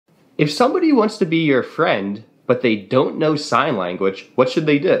If somebody wants to be your friend, but they don't know sign language, what should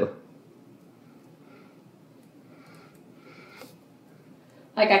they do?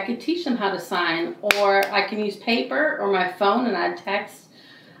 Like, I could teach them how to sign, or I can use paper or my phone and I'd text.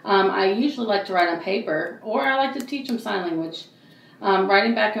 I usually like to write on paper, or I like to teach them sign language.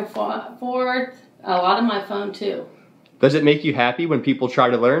 Writing back and forth, a lot on my phone too. Does it make you happy when people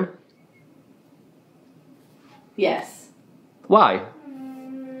try to learn? Yes. Why?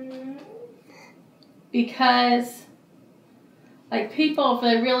 Because, like, people, if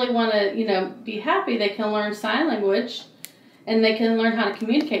they really want to, be happy, they can learn sign language, and they can learn how to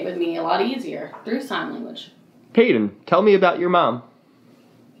communicate with me a lot easier through sign language. Peyton, tell me about your mom.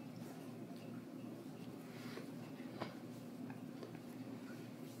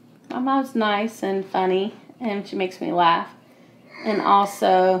 My mom's nice and funny, and she makes me laugh. And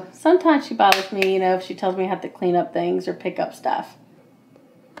also, sometimes she bothers me, if she tells me I have to clean up things or pick up stuff.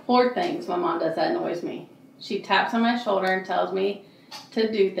 Or things, my mom does, that annoys me. She taps on my shoulder and tells me to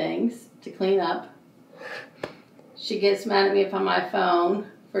do things, to clean up. She gets mad at me if I'm on my phone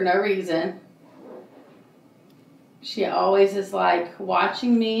for no reason. She always is like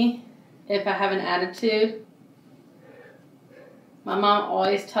watching me if I have an attitude. My mom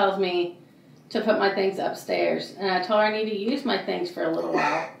always tells me to put my things upstairs. And I told her I need to use my things for a little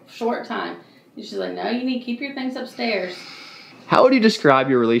while, short time. And she's like, no, you need to keep your things upstairs. How would you describe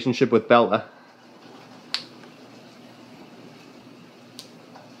your relationship with Bella?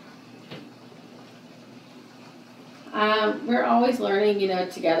 We're always learning,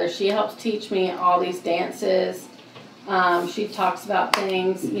 together. She helps teach me all these dances. She talks about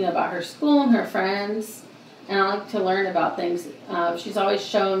things, about her school and her friends. And I like to learn about things. She's always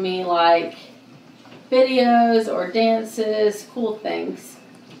showing me, like, videos or dances, cool things.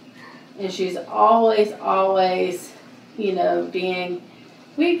 And she's always, we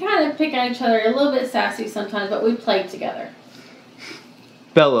kind of pick on each other, a little bit sassy sometimes, but we play together.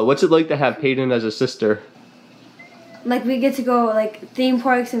 Bella, what's it like to have Peyton as a sister? Like, we get to go, like, theme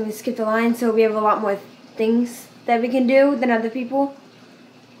parks and we skip the line, so we have a lot more things that we can do than other people.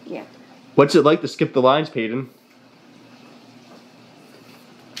 Yeah. What's it like to skip the lines, Peyton?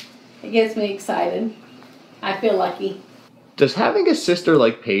 It gets me excited. I feel lucky. Does having a sister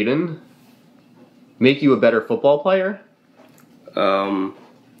like Peyton make you a better football player? Kind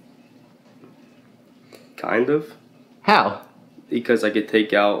of. How? Because I could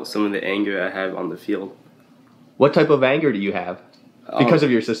take out some of the anger I have on the field. What type of anger do you have because of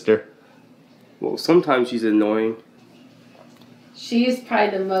your sister? Well, sometimes she's annoying. She's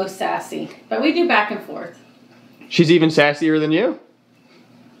probably the most sassy, but we do back and forth. She's even sassier than you?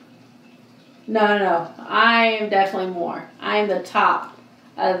 No. I am definitely more. I am the top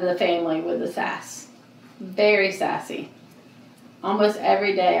of the family with the sass. Very sassy. Almost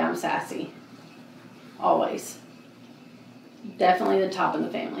every day I'm sassy. Always. Definitely the top in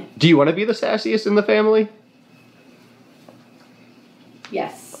the family. Do you want to be the sassiest in the family?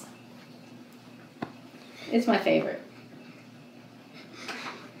 Yes. It's my favorite.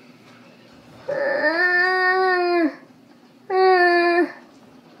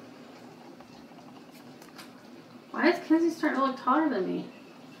 Why is Kenzie starting to look taller than me?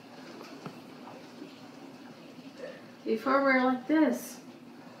 Before we were like this.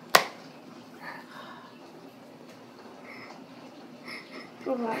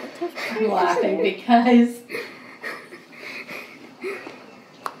 I'm laughing because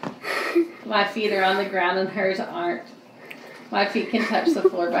my feet are on the ground and hers aren't. My feet can touch the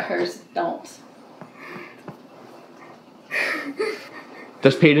floor, but hers don't.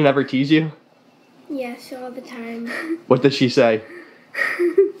 Does Peyton ever tease you? Yes, all the time. What does she say?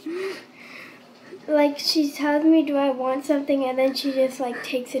 Like, she tells me, do I want something, and then she just, like,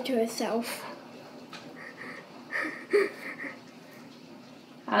 takes it to herself.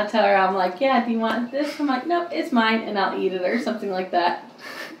 I'll tell her, I'm like, yeah, do you want this? I'm like, nope, it's mine, and I'll eat it or something like that.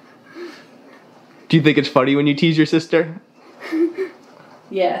 Do you think it's funny when you tease your sister?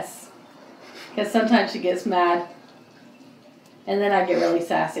 Yes. Because sometimes she gets mad. And then I get really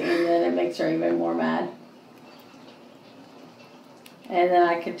sassy, and then it makes her even more mad. And then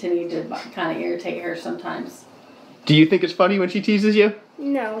I continue to kind of irritate her sometimes. Do you think it's funny when she teases you?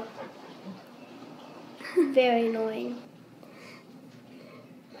 No. Very annoying.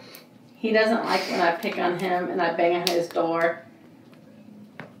 He doesn't like when I pick on him and I bang on his door.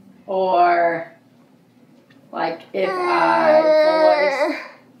 Or, like, if I voice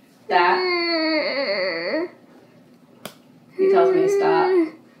that, he tells me to stop.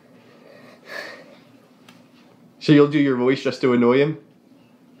 So you'll do your voice just to annoy him?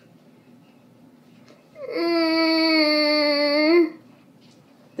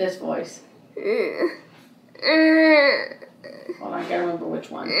 This voice. Hold on, I gotta remember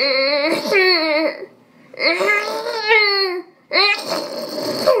which one.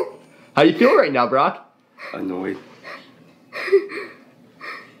 How you feel right now, Brock? Annoyed.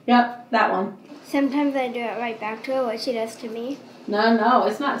 Yep, that one. Sometimes I do it right back to her, what she does to me. No,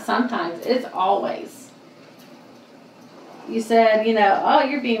 it's not sometimes. It's always. You said, oh,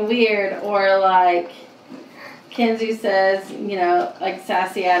 you're being weird. Or like Kenzie says, like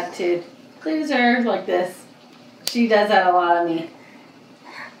sassy attitude. Loser, like this. She does that a lot of me.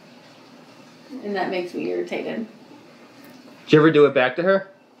 And that makes me irritated. Did you ever do it back to her?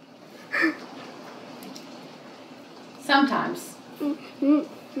 Sometimes.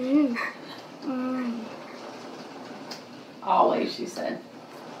 Always, she said.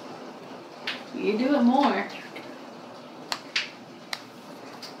 You do it more.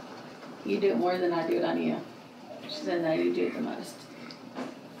 You do it more than I do it on you. She said that you do it the most.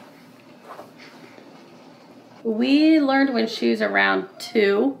 We learned when she was around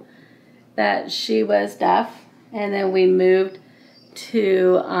 2 that she was deaf, and then we moved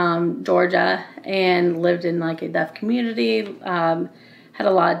to Georgia and lived in like a deaf community. Had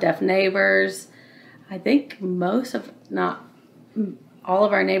a lot of deaf neighbors. I think not all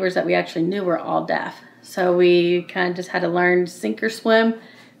of our neighbors that we actually knew were all deaf. So we kind of just had to learn sink or swim.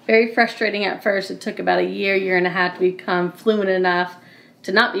 Very frustrating at first. It took about a year and a half to become fluent enough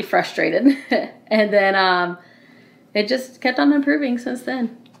to not be frustrated. And then it just kept on improving since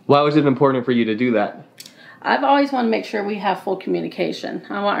then. Why was it important for you to do that? I've always wanted to make sure we have full communication.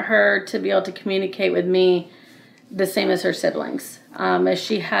 I want her to be able to communicate with me the same as her siblings. If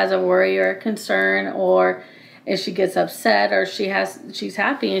she has a worry or a concern, or if she gets upset, or she's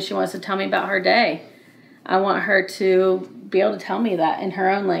happy and she wants to tell me about her day, I want her to be able to tell me that in her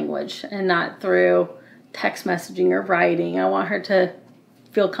own language and not through text messaging or writing. I want her to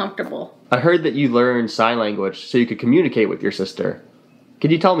feel comfortable. I heard that you learned sign language so you could communicate with your sister.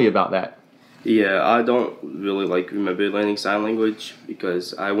 Can you tell me about that? Yeah, I don't really remember learning sign language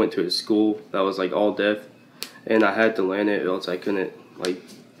because I went to a school that was all deaf, and I had to learn it, or else I couldn't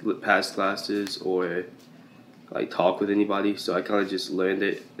pass classes or talk with anybody. So I kind of just learned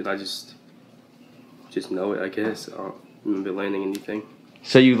it, and I just know it, I guess. I don't remember learning anything.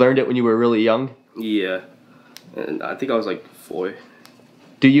 So you learned it when you were really young? Yeah, and I think I was 4.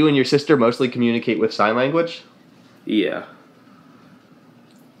 Do you and your sister mostly communicate with sign language? Yeah.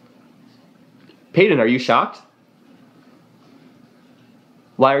 Peyton, are you shocked?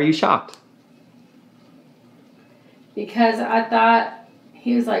 Why are you shocked? Because I thought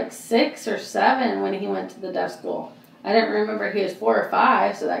he was 6 or 7 when he went to the deaf school. I didn't remember he was 4 or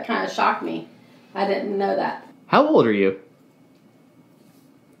 5, so that kind of shocked me. I didn't know that. How old are you?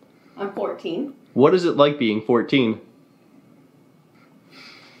 I'm 14. What is it like being 14?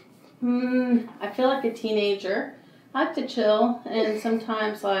 I feel like a teenager. I like to chill, and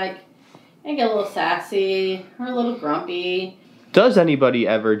sometimes I get a little sassy or a little grumpy. Does anybody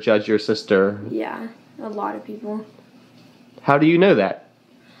ever judge your sister? Yeah, a lot of people. How do you know that?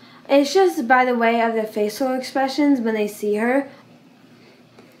 It's just by the way of their facial expressions when they see her.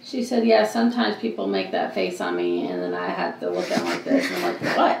 She said, yeah, sometimes people make that face on me, and then I have to look at them like this, and I'm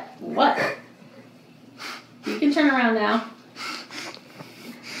like, what? What? You can turn around now.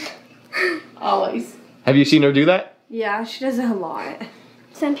 Always. Have you seen her do that? Yeah, she does it a lot.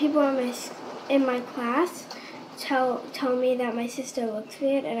 Some people in my class tell me that my sister looks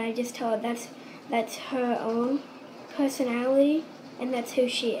weird, and I just tell her that's her own personality, and that's who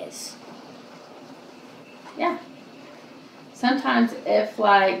she is. Yeah. Sometimes if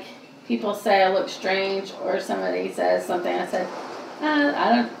people say I look strange, or somebody says something, I said,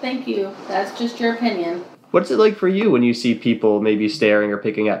 I don't thank you. That's just your opinion. What's it like for you when you see people maybe staring or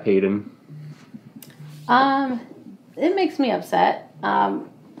picking at Peyton? It makes me upset.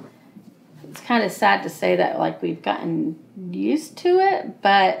 It's kind of sad to say that we've gotten used to it,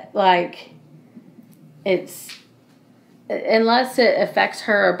 but it's unless it affects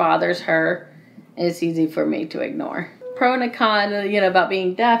her or bothers her, it's easy for me to ignore. Pro and a con, about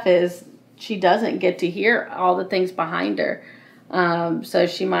being deaf is she doesn't get to hear all the things behind her. So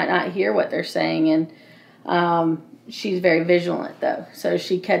she might not hear what they're saying, and she's very vigilant though. So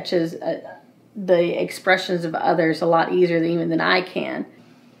she catches the expressions of others a lot easier even than I can.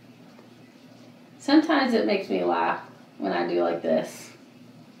 Sometimes it makes me laugh when I do like this.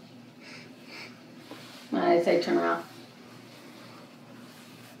 When I say turn around.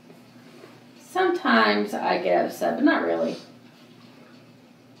 Sometimes I get upset, but not really.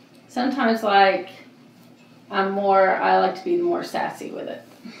 Sometimes I like to be more sassy with it.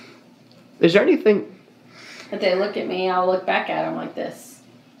 Is there anything... If they look at me, I'll look back at them like this.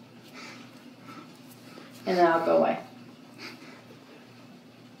 and then I'll go away.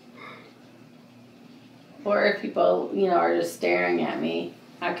 Or if people, are just staring at me,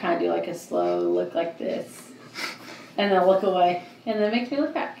 I kind of do like a slow look like this, and then look away, and then it makes me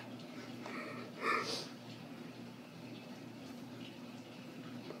look back.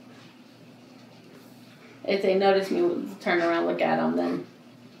 If they notice me turn around, look at them, then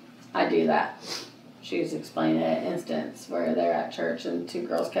I do that. She was explaining an instance where they're at church and two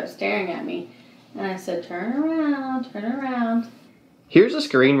girls kept staring at me, and I said, "Turn around, turn around." Here's a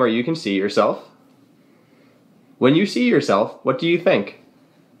screen where you can see yourself. When you see yourself, what do you think?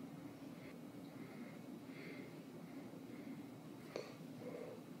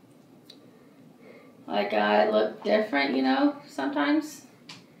 Like I look different, sometimes.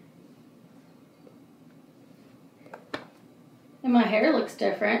 And my hair looks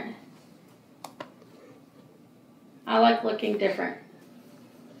different. I like looking different.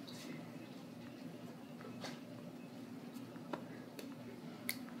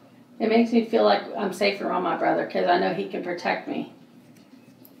 It makes me feel like I'm safer around my brother because I know he can protect me.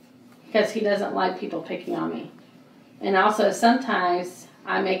 Because he doesn't like people picking on me. And also sometimes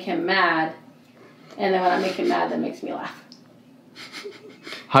I make him mad. And then when I make him mad, that makes me laugh.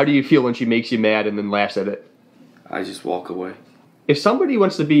 How do you feel when she makes you mad and then laughs at it? I just walk away. If somebody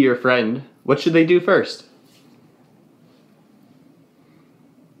wants to be your friend, what should they do first?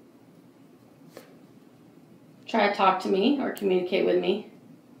 Try to talk to me or communicate with me.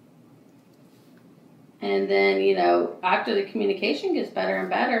 And then, after the communication gets better and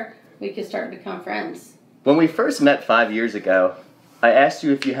better, we can start to become friends. When we first met 5 years ago, I asked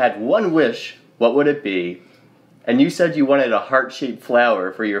you if you had one wish, what would it be? And you said you wanted a heart-shaped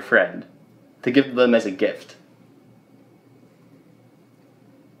flower for your friend to give them as a gift.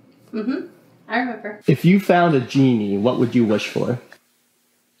 I remember. If you found a genie, what would you wish for?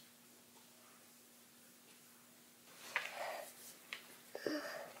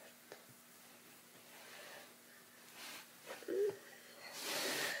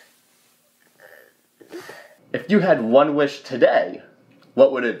 If you had one wish today,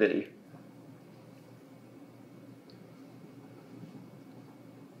 what would it be?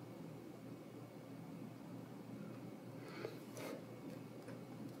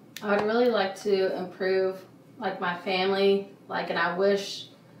 I would really like to improve, my family, and I wish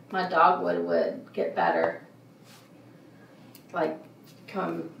my dog would get better. My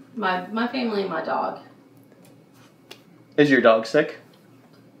family and my dog. Is your dog sick?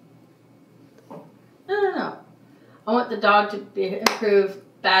 No. I want the dog to improve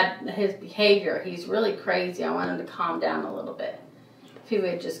his behavior. He's really crazy. I want him to calm down a little bit. If he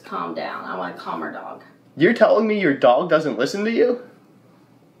would just calm down. I want a calmer dog. You're telling me your dog doesn't listen to you?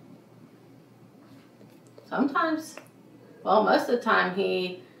 Sometimes. Well, most of the time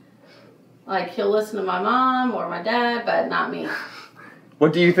he'll listen to my mom or my dad, but not me.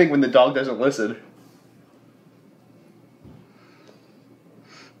 What do you think when the dog doesn't listen?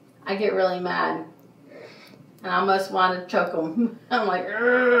 I get really mad. And I almost want to choke him. I'm like,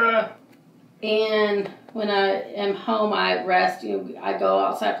 "Urgh." And when I am home, I rest. I go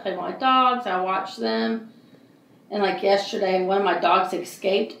outside, play with my dogs. I watch them. And yesterday, one of my dogs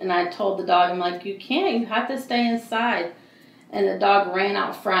escaped, and I told the dog, I'm like, you have to stay inside. And the dog ran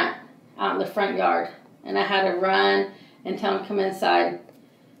out in the front yard. And I had to run and tell him to come inside.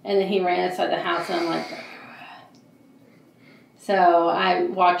 And then he ran inside the house, and I'm like, so I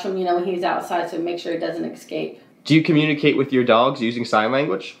watch him, when he's outside, so make sure he doesn't escape. Do you communicate with your dogs using sign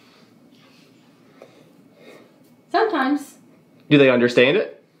language? Sometimes. Do they understand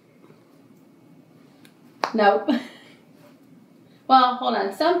it? Nope. Well, hold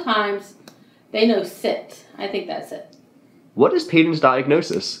on. Sometimes they know sit. I think that's it. What is Peyton's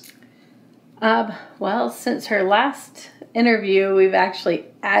diagnosis? Well, since her last interview, we've actually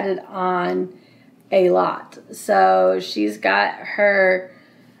added on a lot. So she's got her,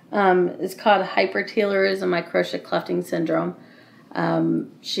 it's called hypertelorism microtia clefting syndrome.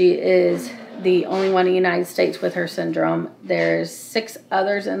 She is the only one in the United States with her syndrome. There's 6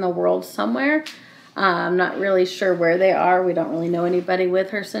 others in the world somewhere. I'm not really sure where they are. We don't really know anybody with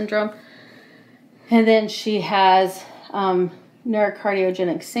her syndrome. And then she has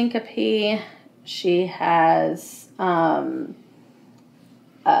neurocardiogenic syncope. She has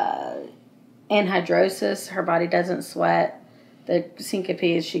anhidrosis. Her body doesn't sweat. The syncope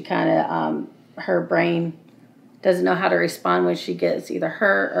is she kind of, her brain doesn't know how to respond when she gets either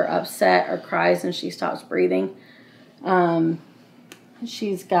hurt or upset or cries and she stops breathing.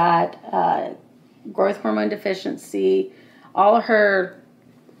 She's got growth hormone deficiency. All of her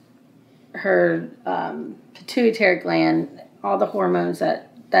pituitary gland, all the hormones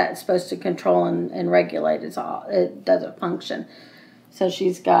that that's supposed to control and regulate, it doesn't function. So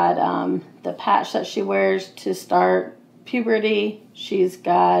she's got the patch that she wears to start puberty. She's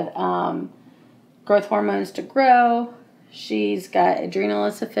got growth hormones to grow. She's got adrenal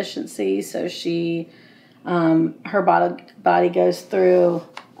insufficiency, so her body goes through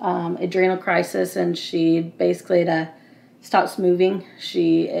adrenal crisis, and she basically stops moving.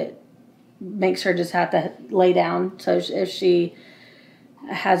 It makes her just have to lay down. So if she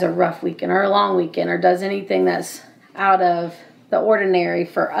has a rough weekend or a long weekend or does anything that's out of the ordinary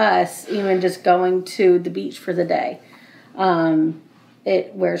for us, even just going to the beach for the day,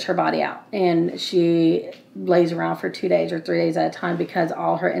 it wears her body out, and she lays around for 2 days or 3 days at a time because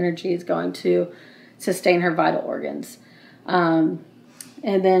all her energy is going to sustain her vital organs. And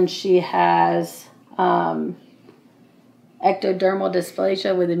then she has ectodermal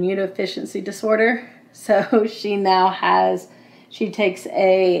dysplasia with immunodeficiency disorder. So she takes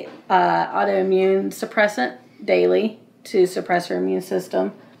a autoimmune suppressant daily to suppress her immune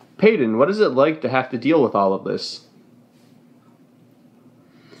system. Peyton, what is it like to have to deal with all of this?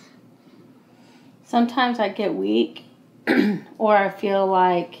 Sometimes I get weak or I feel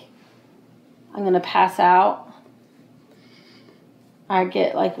like I'm going to pass out. I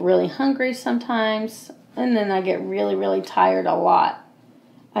get like really hungry sometimes, and then I get really, really tired a lot.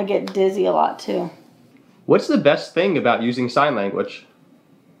 I get dizzy a lot too. What's the best thing about using sign language?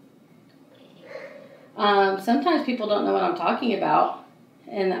 Sometimes people don't know what I'm talking about,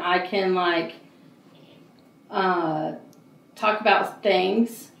 and I can talk about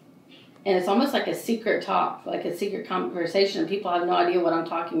things, and it's almost like a secret talk, like a secret conversation, and people have no idea what I'm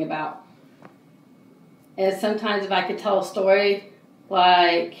talking about. And sometimes if I could tell a story,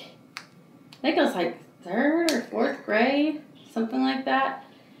 I think it was like 3rd or 4th grade, something like that.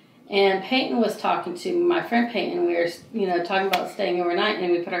 And Peyton was talking to my friend Peyton. We were, talking about staying overnight,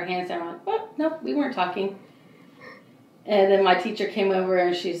 and we put our hands down. We're like, what? Nope, we weren't talking. And then my teacher came over,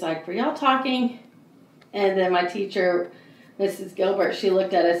 and she's like, were y'all talking? And then my teacher, Mrs. Gilbert, she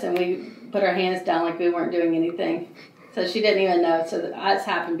looked at us, and we put our hands down like we weren't doing anything. So she didn't even know. So that's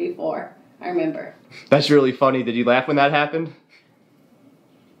happened before, I remember. That's really funny. Did you laugh when that happened?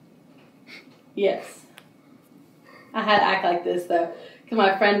 Yes. I had to act like this, though. Because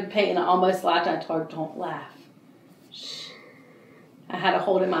my friend Peyton almost laughed. I told her, don't laugh. Shh. I had to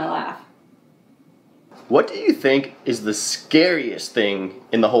hold in my laugh. What do you think is the scariest thing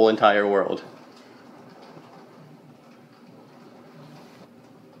in the whole entire world?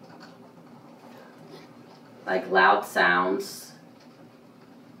 Like loud sounds.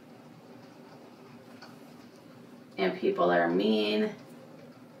 And people that are mean.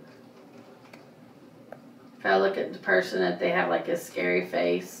 If I look at the person, if they have like a scary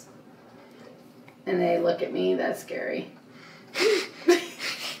face and they look at me, that's scary.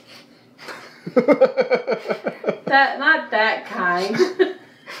 Not that kind.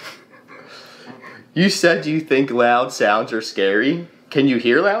 You said you think loud sounds are scary. Can you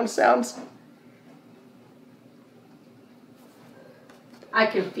hear loud sounds? I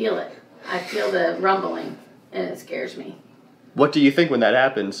can feel it. I feel the rumbling, and it scares me. What do you think when that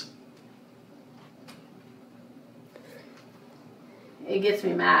happens? It gets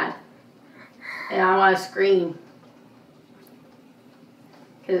me mad. And I want to scream.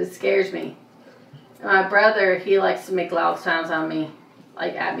 Because it scares me. And my brother, he likes to make loud sounds on me.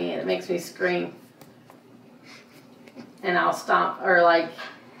 Like at me. And it makes me scream. And I'll stomp. Or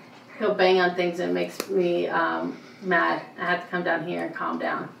he'll bang on things and it makes me mad. I have to come down here and calm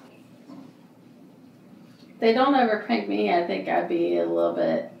down. If they don't ever prank me, I think I'd be a little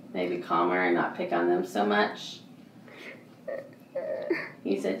bit maybe calmer and not pick on them so much.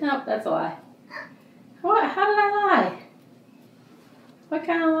 He said, nope, that's a lie. What? How did I lie? What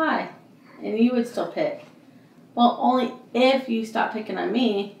kind of lie? And you would still pick. Well, only if you stop picking on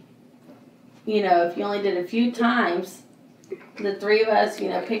me. If you only did a few times, the 3 of us,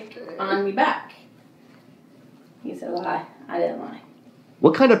 picked on me back. He said, lie. I didn't lie.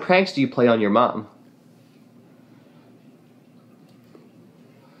 What kind of pranks do you play on your mom?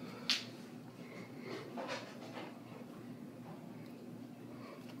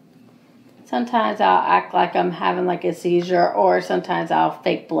 Sometimes I'll act like I'm having a seizure, or sometimes I'll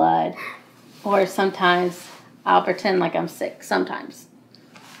fake blood, or sometimes I'll pretend like I'm sick, sometimes.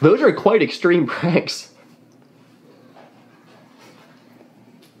 Those are quite extreme pranks.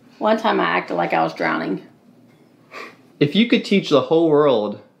 One time I acted like I was drowning. If you could teach the whole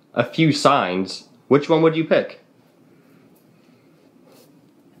world a few signs, which one would you pick?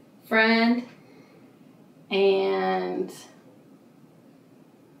 Friend and...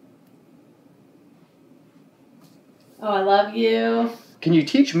 oh, I love you. Can you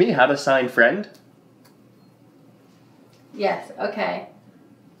teach me how to sign friend? Yes, okay.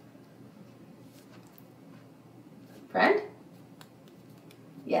 Friend?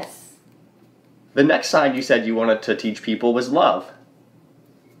 Yes. The next sign you said you wanted to teach people was love.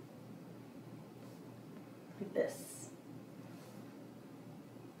 Like this.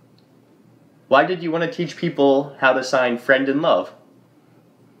 Why did you want to teach people how to sign friend and love?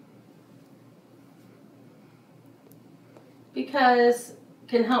 Because it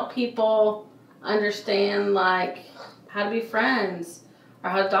can help people understand, like, how to be friends or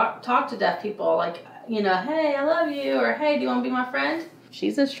how to talk to deaf people. Like, you know, hey, I love you, or hey, do you want to be my friend?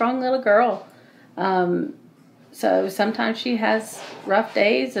 She's a strong little girl. So sometimes she has rough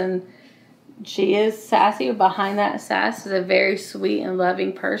days, and she is sassy. Behind that sass is a very sweet and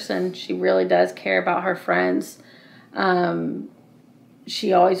loving person. She really does care about her friends.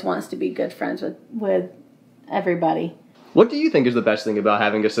 She always wants to be good friends with everybody. What do you think is the best thing about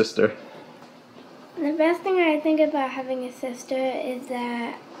having a sister? The best thing I think about having a sister is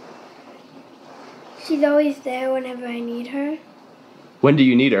that she's always there whenever I need her. When do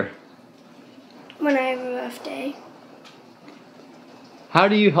you need her? When I have a rough day. How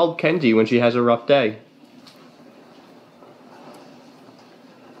do you help Kenzie when she has a rough day?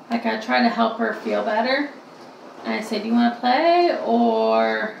 Like, I try to help her feel better. And I say, do you want to play?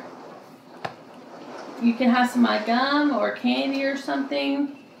 Or you can have some of my gum or candy or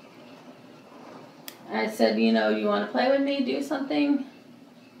something. I said, you know, you want to play with me, do something?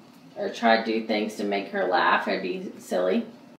 Or try to do things to make her laugh or be silly.